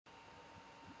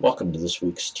Welcome to this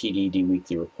week's TDD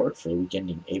Weekly Report for the week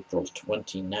ending April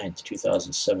 29th,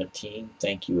 2017.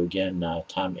 Thank you again,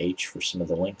 Tom H., for some of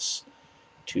the links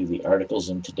to the articles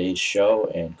in today's show,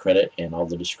 and credit and all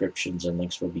the descriptions and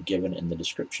links will be given in the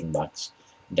description box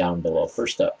down below.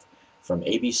 First up, from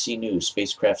ABC News,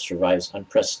 spacecraft survives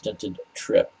unprecedented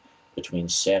trip between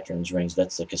Saturn's rings.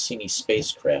 That's the Cassini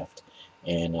spacecraft.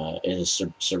 And it has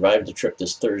survived the trip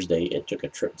this Thursday. It took a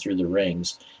trip through the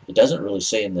rings. It doesn't really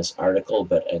say in this article,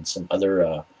 but in some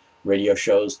other radio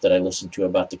shows that I listened to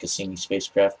about the Cassini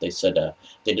spacecraft, they said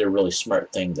they did a really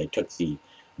smart thing. They took the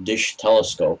dish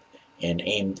telescope and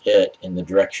aimed it in the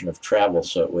direction of travel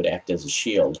so it would act as a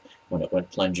shield when it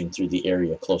went plunging through the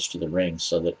area close to the rings,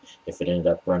 so that if it ended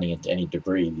up running into any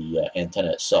debris, the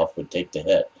antenna itself would take the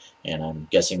hit. And I'm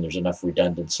guessing there's enough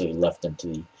redundancy left into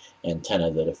the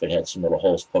antenna that if it had some little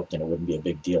holes poked in, it wouldn't be a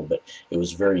big deal. But it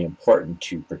was very important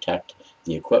to protect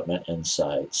the equipment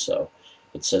inside. So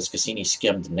it says Cassini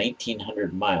skimmed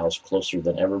 1,900 miles closer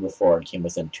than ever before and came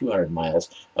within 200 miles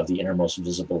of the innermost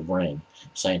visible ring.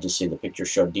 Scientists say the picture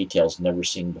showed details never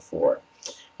seen before.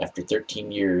 After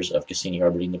 13 years of Cassini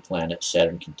orbiting the planet,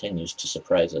 Saturn continues to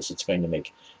surprise us. It's going to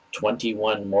make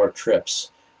 21 more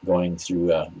trips going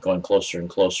closer and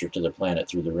closer to the planet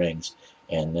through the rings.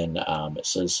 And then it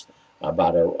says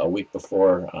about a week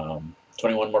before,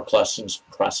 21 more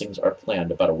crossings are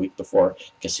planned about a week before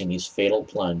Cassini's fatal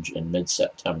plunge in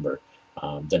mid-September.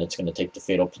 Then it's going to take the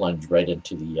fatal plunge right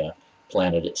into the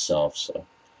planet itself. So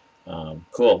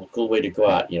cool way to go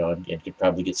out, and could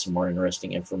probably get some more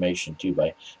interesting information too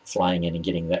by flying in and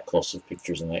getting that close of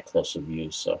pictures and that close of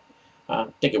views. So I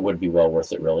think it would be well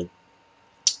worth it, really.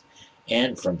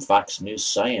 And from Fox News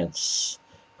Science,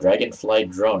 Dragonfly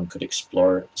drone could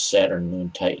explore Saturn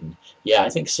moon Titan. Yeah, I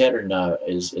think Saturn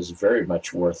is very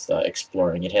much worth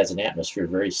exploring. It has an atmosphere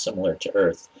very similar to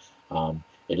Earth.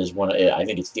 It is I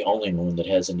think it's the only moon that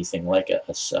has anything like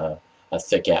a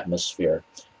thick atmosphere,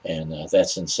 and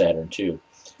that's in Saturn too.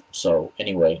 So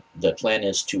anyway, the plan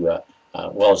is to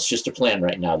well, it's just a plan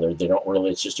right now. They don't really.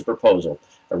 It's just a proposal.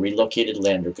 A relocated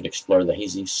lander could explore the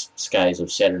hazy skies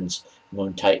of Saturn's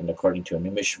moon Titan, according to a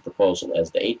new mission proposal.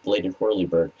 As the 8-bladed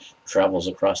whirlybird travels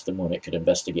across the moon, it could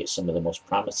investigate some of the most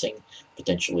promising,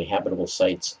 potentially habitable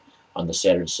sites on the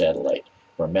Saturn satellite,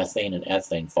 where methane and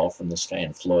ethane fall from the sky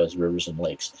and flow as rivers and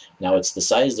lakes. Now, it's the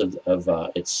size of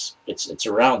it's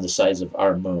around the size of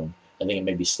our moon. I think it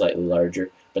may be slightly larger,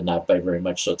 but not by very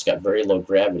much. So it's got very low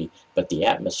gravity, but the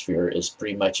atmosphere is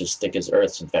pretty much as thick as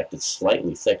Earth's. In fact, it's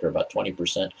slightly thicker, about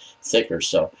 20% thicker.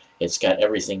 So it's got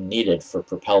everything needed for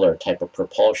propeller type of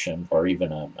propulsion, or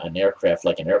even an aircraft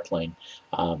like an airplane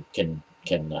can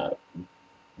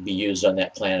be used on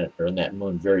that planet or on that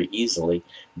moon very easily,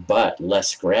 but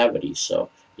less gravity. So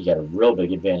you got a real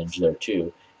big advantage there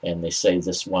too. And they say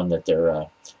this one that they're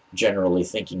generally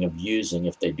thinking of using,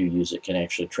 if they do use it, can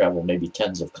actually travel maybe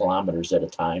tens of kilometers at a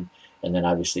time, and then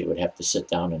obviously it would have to sit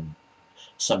down and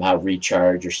somehow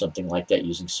recharge or something like that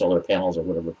using solar panels or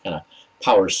whatever kind of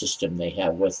power system they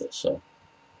have with it. So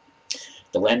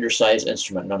the lander-sized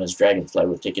instrument known as Dragonfly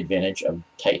would take advantage of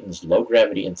Titan's low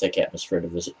gravity and thick atmosphere to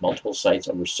visit multiple sites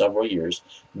over several years,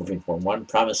 moving from one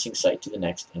promising site to the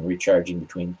next and recharging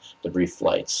between the brief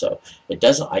flights. So it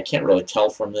doesn't, I can't really tell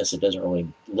from this, it doesn't really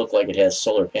look like it has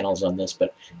solar panels on this,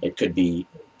 but it could be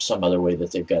some other way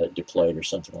that they've got it deployed or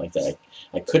something like that.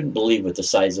 I couldn't believe with the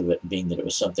size of it being that it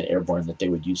was something airborne that they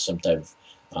would use some type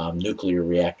of nuclear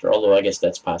reactor, although I guess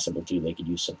that's possible too. They could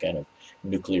use some kind of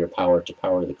nuclear power to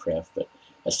power the craft, but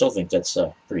I still think that's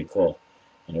pretty cool.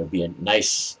 And it would be a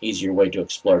nice, easier way to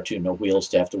explore too. No wheels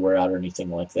to have to wear out or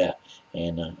anything like that.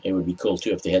 And it would be cool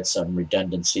too if they had some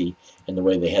redundancy in the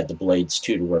way they had the blades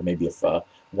too, to where maybe if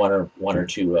one or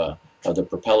two of the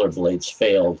propeller blades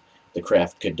failed, the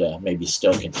craft could maybe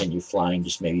still continue flying,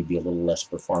 just maybe be a little less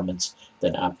performance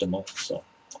than optimal. So.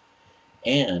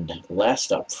 And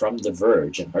last up, from The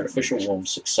Verge, an artificial womb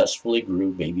successfully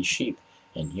grew baby sheep,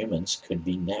 and humans could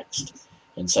be next.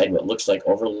 Inside what looks like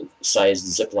oversized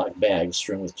Ziploc bags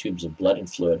strewn with tubes of blood and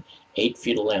fluid, 8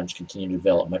 fetal lambs continue to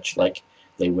develop much like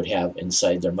they would have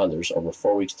inside their mothers. Over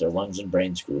 4 weeks, their lungs and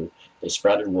brains grew. They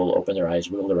sprouted wool, opened their eyes,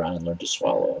 wiggled around, and learned to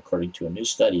swallow, according to a new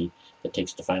study that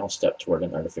takes the final step toward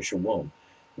an artificial womb.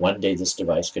 One day, this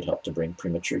device could help to bring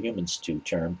premature humans to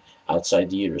term outside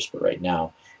the uterus, but right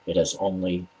now, it has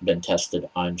only been tested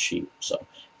on sheep. So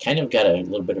kind of got a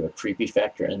little bit of a creepy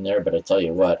factor in there, but I tell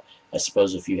you what, I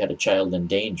suppose if you had a child in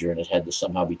danger and it had to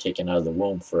somehow be taken out of the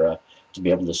womb for to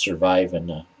be able to survive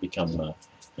and become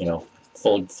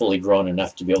fully grown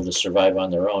enough to be able to survive on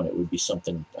their own, it would be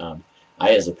something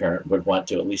I as a parent would want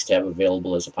to at least have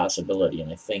available as a possibility.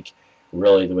 And I think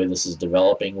really, the way this is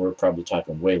developing, we're probably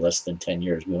talking way less than 10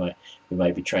 years. We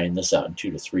might be trying this out in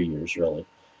 2 to 3 years, really.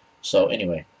 So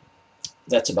anyway,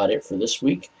 that's about it for this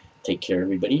week. Take care,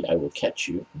 everybody. I will catch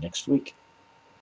you next week.